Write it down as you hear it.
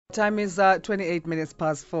Time is 28 minutes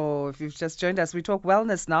past 4. If you've just joined us, we talk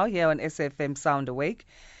wellness now here on SFM Sound Awake.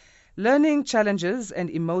 Learning challenges and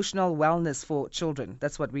emotional wellness for children.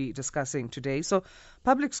 That's what we're discussing today. So,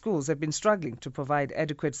 public schools have been struggling to provide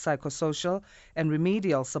adequate psychosocial and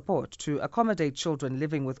remedial support to accommodate children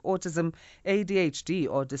living with autism, ADHD,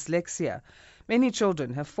 or dyslexia. Many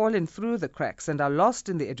children have fallen through the cracks and are lost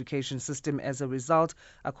in the education system as a result,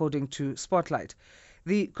 according to Spotlight.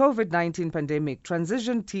 The COVID-19 pandemic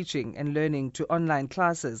transitioned teaching and learning to online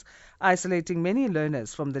classes, isolating many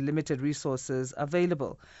learners from the limited resources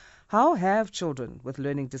available. How have children with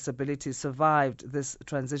learning disabilities survived this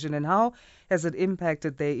transition, and how has it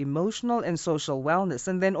impacted their emotional and social wellness?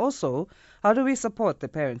 And then also, how do we support the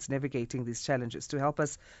parents navigating these challenges? To help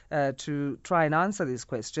us to try and answer these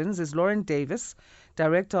questions is Lauren Davis,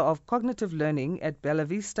 Director of Cognitive Learning at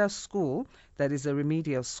Bellavista School, that is a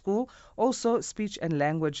remedial school, also speech and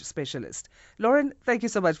language specialist. Lauren, thank you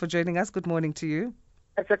so much for joining us. Good morning to you.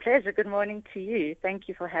 It's a pleasure. Good morning to you. Thank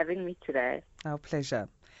you for having me today. Our pleasure.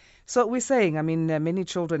 So we're saying, many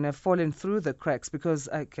children have fallen through the cracks because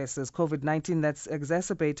I guess there's COVID-19 that's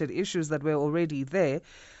exacerbated issues that were already there.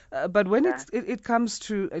 But when Yeah. it comes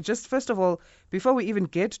to just first of all, before we even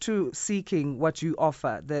get to seeking what you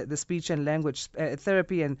offer, the speech and language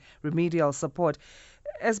therapy and remedial support,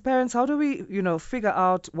 as parents, how do we, figure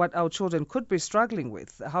out what our children could be struggling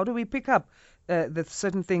with? How do we pick up the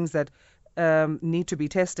certain things that need to be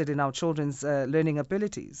tested in our children's learning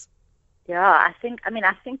abilities? Yeah, I think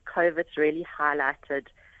COVID's really highlighted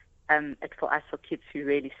it for us, for kids who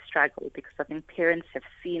really struggle, because I think parents have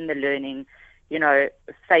seen the learning,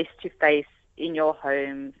 face to face in your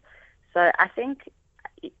homes. So I think,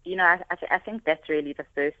 I think that's really the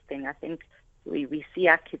first thing. I think we see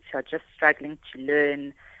our kids who are just struggling to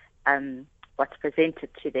learn what's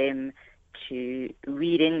presented to them. To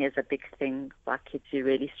reading is a big thing for our kids who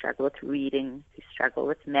really struggle with reading, who struggle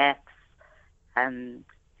with maths,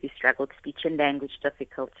 who struggle with speech and language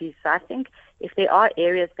difficulties. So I think if there are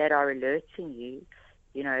areas that are alerting you,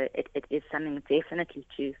 it is something definitely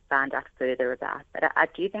to find out further about. But I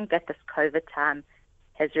do think that this COVID time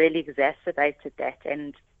has really exacerbated that,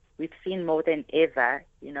 and we've seen more than ever,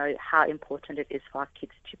 how important it is for our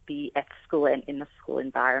kids to be at school and in the school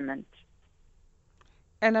environment.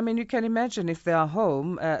 And you can imagine if they are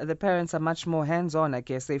home, the parents are much more hands-on, I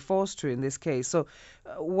guess. They're forced to in this case. So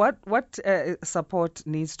what support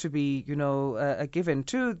needs to be, given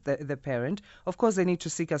to the parent? Of course, they need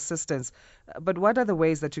to seek assistance. But what are the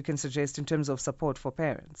ways that you can suggest in terms of support for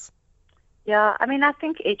parents? Yeah, I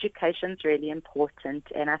think education is really important.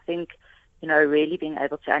 And I think, really being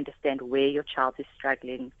able to understand where your child is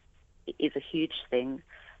struggling is a huge thing.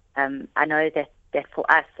 I know that for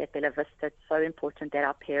us at Bella Vista, it's so important that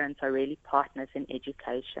our parents are really partners in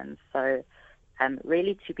education. So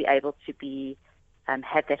really to be able to be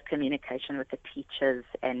have that communication with the teachers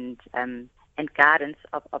and guidance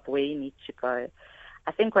of where you need to go.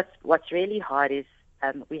 I think what's really hard is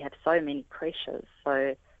we have so many pressures.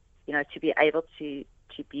 So, to be able to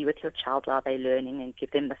be with your child while they're learning and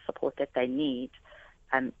give them the support that they need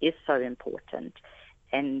is so important.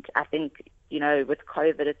 And I think, with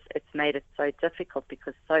COVID, it's made it so difficult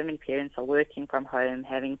because so many parents are working from home,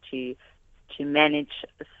 having to manage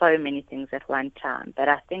so many things at one time. But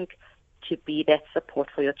I think to be that support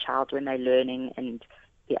for your child when they're learning and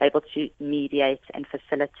be able to mediate and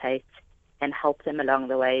facilitate and help them along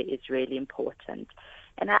the way is really important.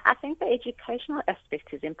 And I think the educational aspect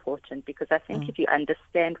is important because I think if you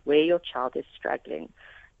understand where your child is struggling,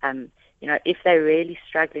 if they're really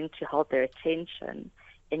struggling to hold their attention,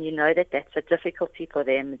 and you know that that's a difficulty for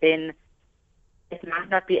them, then it might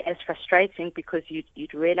not be as frustrating because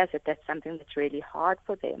you'd realize that that's something that's really hard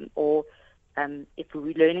for them. Or if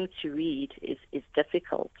learning to read is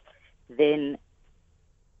difficult, then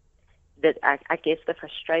I guess the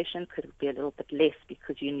frustration could be a little bit less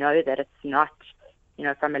because you know that it's not,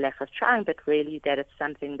 from a lack of trying, but really that it's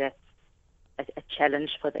something that's a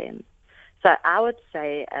challenge for them. So I would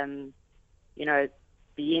say,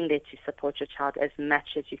 being there to support your child as much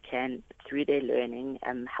as you can through their learning,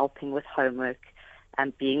 helping with homework,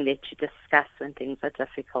 being there to discuss when things are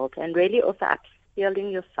difficult, and really also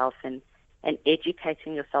upskilling yourself and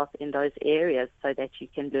educating yourself in those areas so that you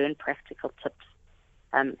can learn practical tips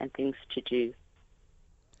and things to do.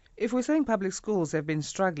 If we're saying public schools have been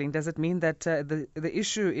struggling, does it mean that the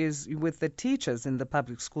issue is with the teachers in the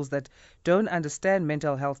public schools that don't understand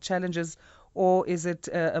mental health challenges, or is it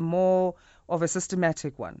a more of a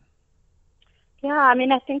systematic one? Yeah,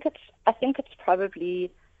 I think it's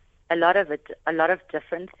probably a lot of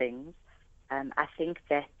different things. I think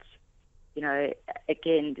that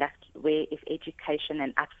again, like where if education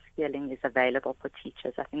and upskilling is available for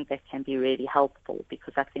teachers, I think that can be really helpful,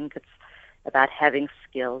 because I think it's about having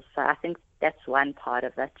skills. So I think that's one part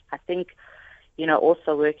of it. I think,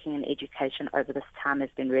 also working in education over this time has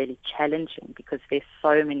been really challenging, because there's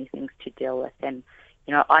so many things to deal with. And,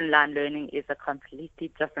 online learning is a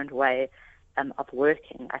completely different way of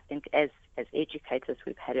working. I think as educators,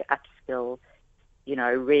 we've had to upskill,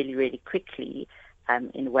 really, really quickly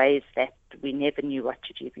in ways that we never knew what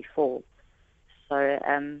to do before. So,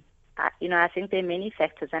 I think there are many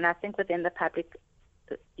factors. And I think within the public,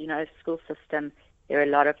 school system, there are a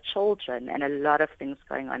lot of children and a lot of things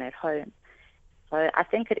going on at home. So I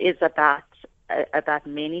think it is about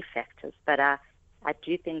many factors, but I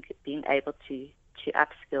do think being able to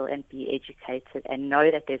upskill and be educated and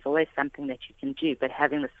know that there's always something that you can do, but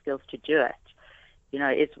having the skills to do it,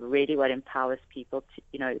 is really what empowers people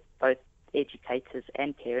to, both educators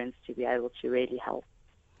and parents, to be able to really help.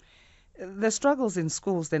 The struggles in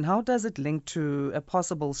schools, then, how does it link to a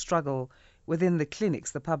possible struggle within the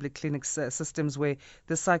clinics, the public clinics systems, where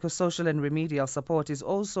the psychosocial and remedial support is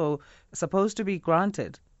also supposed to be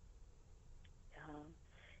granted?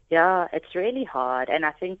 Yeah, it's really hard. And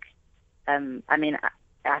I think,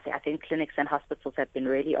 I think clinics and hospitals have been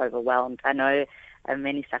really overwhelmed. I know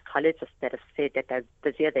many psychologists that have said that they're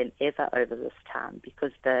busier than ever over this time,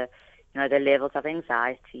 because the levels of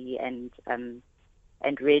anxiety and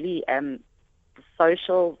really the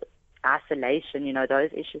social isolation, those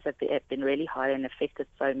issues have been really hard and affected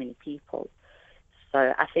so many people.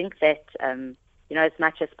 So I think that, as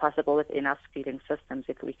much as possible within our schooling systems,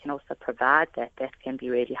 if we can also provide that can be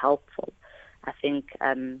really helpful. I think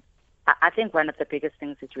one of the biggest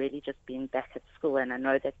things is really just being back at school, and I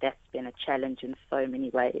know that that's been a challenge in so many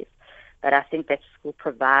ways. But I think that school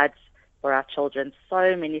provides for our children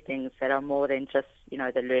so many things that are more than just,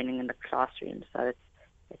 the learning in the classroom. So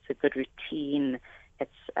it's a good routine.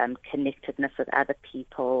 It's connectedness with other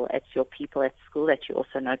people. It's your people at school that you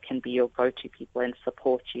also know can be your go-to people and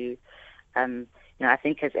support you. I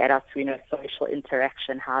think as adults, we know social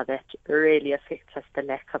interaction, how that really affects us, the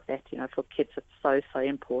lack of that. For kids, it's so, so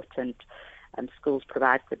important. Schools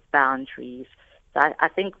provide good boundaries. So I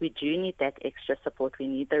think we do need that extra support. We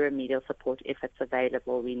need the remedial support if it's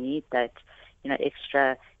available. We need that,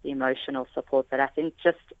 extra emotional support. But I think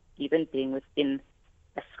just even being within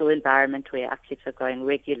a school environment where our kids are going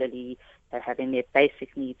regularly, they're having their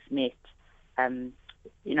basic needs met,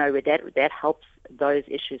 where that helps those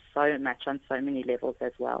issues so much on so many levels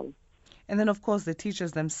as well. And then, of course, the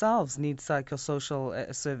teachers themselves need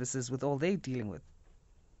psychosocial services with all they're dealing with.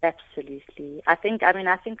 Absolutely. I think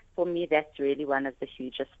for me that's really one of the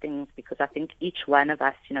hugest things, because I think each one of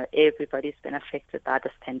us, everybody's been affected by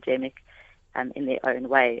this pandemic in their own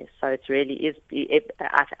way. So it really is,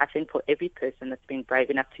 I think for every person that's been brave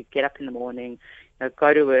enough to get up in the morning,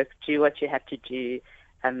 go to work, do what you have to do,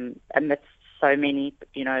 amidst so many,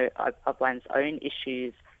 of one's own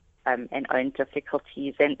issues and own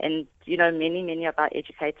difficulties. And many of our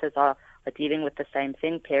educators are dealing with the same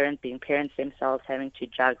thing, being parents themselves, having to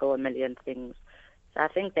juggle a million things. So I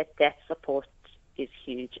think that support is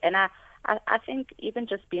huge. And I think even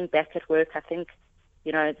just being back at work, I think,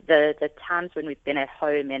 the times when we've been at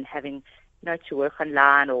home and having, to work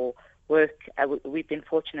online or work, we've been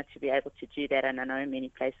fortunate to be able to do that. And I know many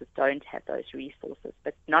places don't have those resources,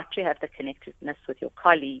 but not to have the connectedness with your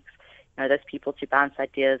colleagues, those people to bounce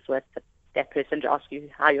ideas with, that person to ask you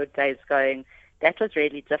how your day is going, that was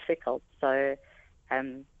really difficult. So,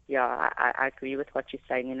 I agree with what you're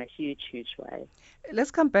saying in a huge, huge way.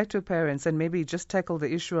 Let's come back to parents and maybe just tackle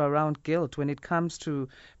the issue around guilt when it comes to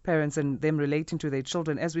parents and them relating to their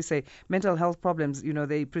children. As we say, mental health problems,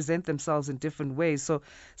 they present themselves in different ways. So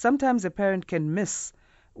sometimes a parent can miss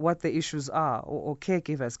what the issues are, or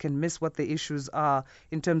caregivers can miss what the issues are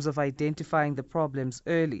in terms of identifying the problems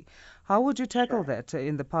early. How would you tackle that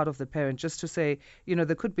in the part of the parent, just to say,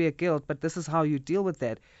 there could be a guilt, but this is how you deal with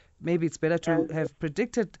that? Maybe it's better to have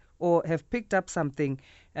predicted or have picked up something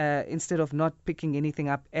instead of not picking anything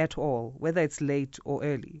up at all, whether it's late or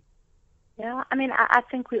early. Yeah, I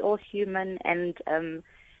think we're all human, and and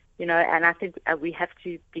I think we have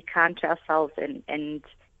to be kind to ourselves and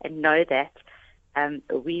know that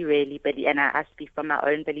we really believe, and I speak from my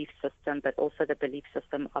own belief system, but also the belief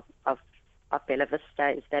system of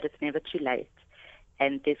Bellavista, is that it's never too late,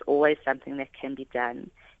 and there's always something that can be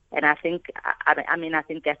done. And I think, I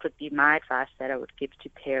think that would be my advice that I would give to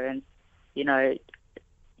parents.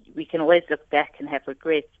 We can always look back and have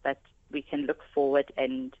regrets, but we can look forward,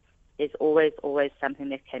 and there's always something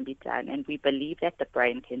that can be done. And we believe that the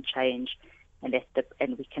brain can change and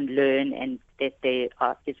and we can learn, and that there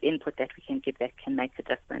is input that we can give that can make a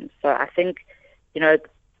difference. So I think,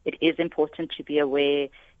 it is important to be aware.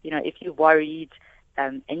 If you're worried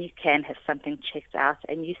and you can have something checked out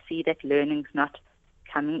and you see that learning's not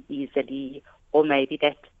coming easily, or maybe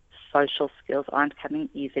that social skills aren't coming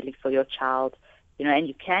easily for your child, and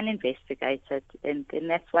you can investigate it, and then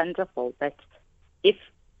that's wonderful. But if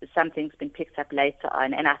something's been picked up later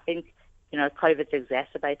on, and I think, COVID's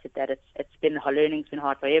exacerbated that, learning's been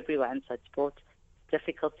hard for everyone, so it's brought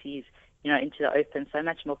difficulties, into the open so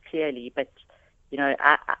much more clearly. But,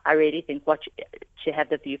 I really think to have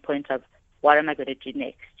the viewpoint of, what am I going to do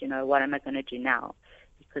next? What am I going to do now?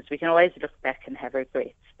 Because we can always look back and have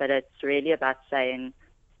regrets, but it's really about saying,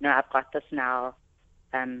 I've got this now.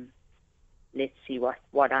 Let's see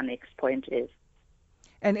what our next point is.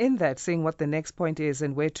 And in that, seeing what the next point is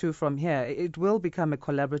and where to from here, it will become a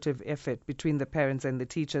collaborative effort between the parents and the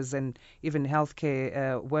teachers and even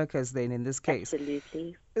healthcare workers then in this case.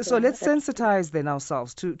 Absolutely. So let's sensitize then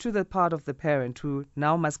ourselves to the part of the parent who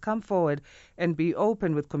now must come forward and be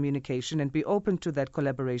open with communication and be open to that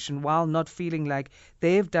collaboration while not feeling like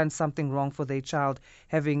they've done something wrong for their child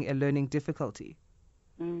having a learning difficulty.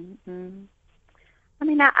 Mm-hmm.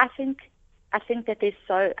 I think that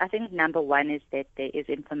I think number one is that there is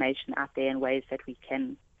information out there and ways that we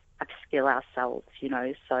can upskill ourselves,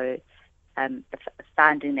 so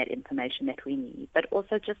finding that information that we need, but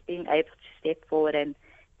also just being able to step forward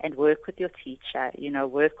and work with your teacher,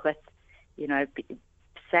 work with,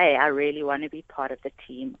 say, I really want to be part of the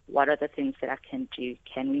team. What are the things that I can do?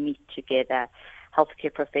 Can we meet together?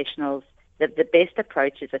 Healthcare professionals, the best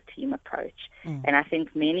approach is a team approach. And I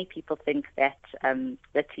think many people think that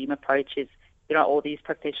the team approach is, all these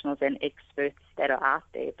professionals and experts that are out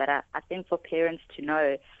there. But I think for parents to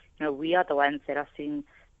know, we are the ones that are seeing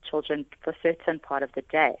children for a certain part of the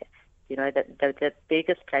day. The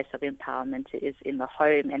biggest place of empowerment is in the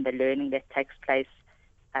home and the learning that takes place,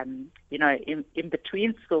 in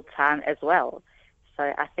between school time as well. So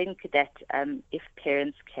I think that if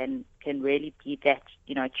parents can really be that,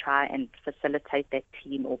 try and facilitate that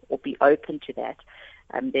team or be open to that.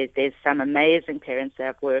 There's some amazing parents that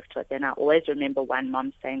I've worked with, and I always remember one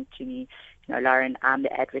mom saying to me, Lauren, I'm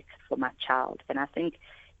the advocate for my child. And I think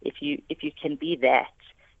if you can be that,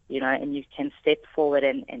 and you can step forward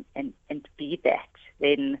and be that,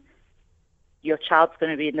 then your child's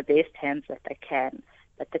going to be in the best hands that they can.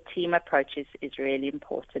 But the team approach is really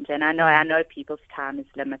important. And I know people's time is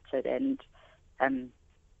limited, and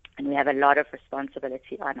we have a lot of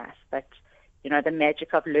responsibility on us. But the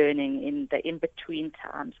magic of learning in the in-between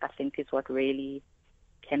times, I think, is what really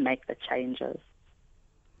can make the changes.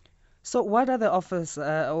 So what are the offers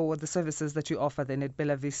or the services that you offer then at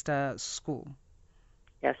Bellavista School?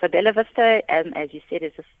 Yeah, so Bellavista, as you said,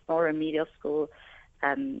 is a small remedial school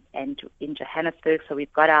and in Johannesburg. So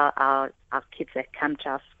we've got our kids that come to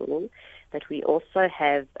our school, but we also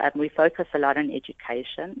have, we focus a lot on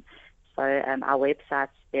education. So our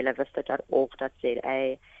website's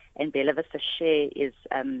bellavista.org.za, and Bellavista Share is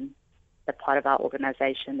the part of our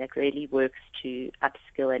organization that really works to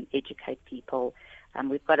upskill and educate people.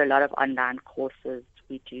 We've got a lot of online courses.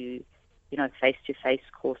 We do, face-to-face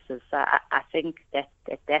courses. So I think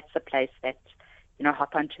that's a place that,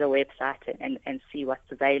 hop onto the website and see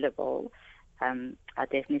what's available. I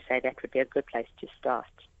definitely say that would be a good place to start.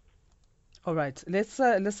 All right. Let's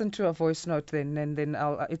listen to a voice note then, and then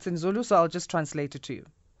it's in Zulu, so I'll just translate it to you.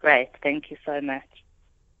 Great. Thank you so much.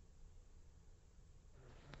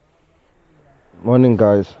 Morning,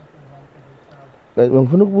 guys.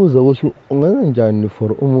 Ngifuna ukubuza ukuthi ungenza njani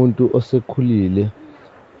for umuntu osekhulile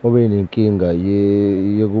obe nenkinga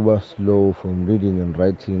yokuba slow from reading and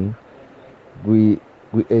writing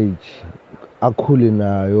kwi-age akhule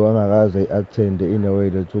nayo angakaze attend in a way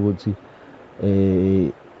that ukuthi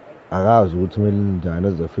akazi ukuthi kumele njani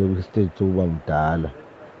azofika kwi-stage sokuba mdala.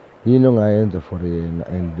 Yini ongayenza for yena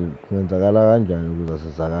and kungenzakala kanjani ukuze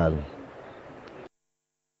asizakale?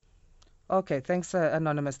 Okay, thanks,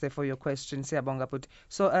 Anonymous, there for your question. Siyabonga Bhuti.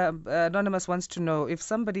 So Anonymous wants to know if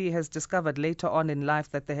somebody has discovered later on in life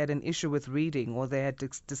that they had an issue with reading or they had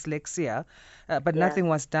dyslexia, but nothing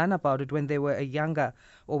was done about it when they were a younger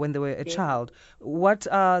or when they were a child. What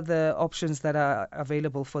are the options that are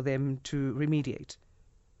available for them to remediate?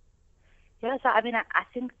 Yeah, so I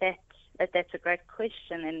think that's a great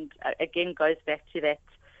question, and again goes back to that,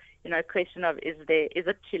 question of is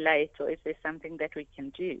it too late or is there something that we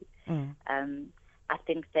can do? I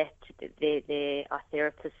think that there are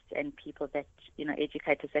therapists and people that,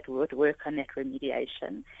 educators that would work on that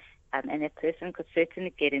remediation, and that person could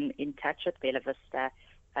certainly get in touch with Bellavista,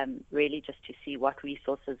 really just to see what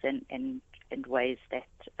resources and ways that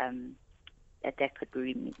that could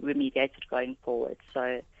be remediated going forward.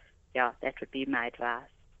 So, yeah, that would be my advice.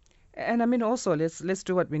 And I mean, also, let's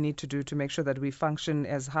do what we need to do to make sure that we function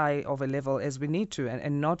as high of a level as we need to,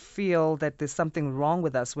 and not feel that there's something wrong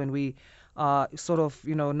with us when we are sort of,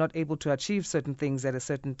 not able to achieve certain things at a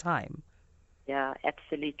certain time. Yeah,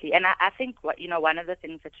 absolutely. And I think one of the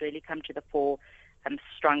things that's really come to the fore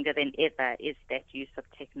stronger than ever is that use of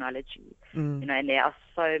technology. And there are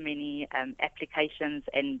so many applications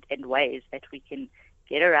and ways that we can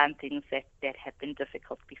get around things that have been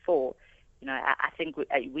difficult before. I think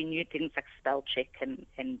we knew things like spell check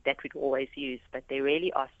and that we'd always use, but there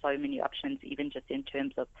really are so many options, even just in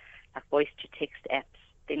terms of voice to text apps,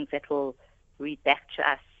 things that will read back to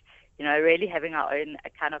us. Really having our own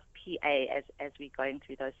kind of PA as we're going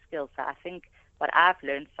through those skills. So I think what I've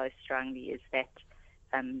learned so strongly is that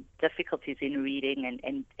difficulties in reading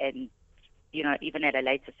and even at a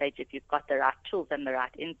later stage, if you've got the right tools and the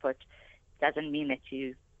right input, doesn't mean that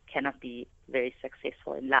you cannot be very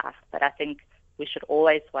successful in life. But I think we should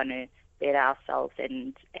always want to better ourselves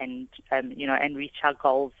and reach our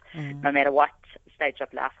goals no matter what stage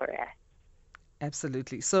of life we're at.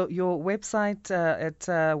 Absolutely. So your website at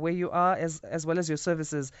where you are, as well as your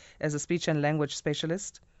services as a speech and language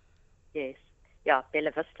specialist? Yes. Yeah,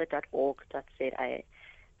 bellavista.org.za.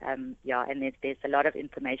 And there's a lot of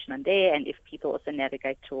information on there. And if people also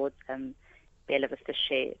navigate towards Bellavista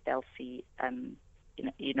Share, they'll see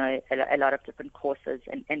a lot of different courses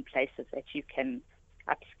and places that you can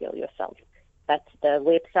upskill yourself. But the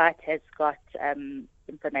website has got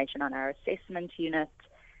information on our assessment unit,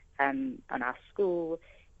 on our school,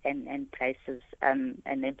 and places and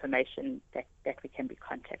information that we can be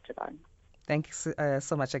contacted on. Thank you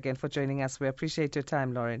so much again for joining us. We appreciate your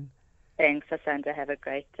time, Lauren. Thanks, Asanda. Have a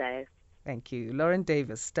great day. Thank you. Lauren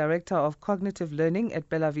Davis, Director of Cognitive Learning at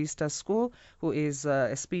Bellavista School, who is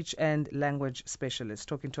a speech and language specialist,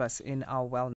 talking to us in our Wellness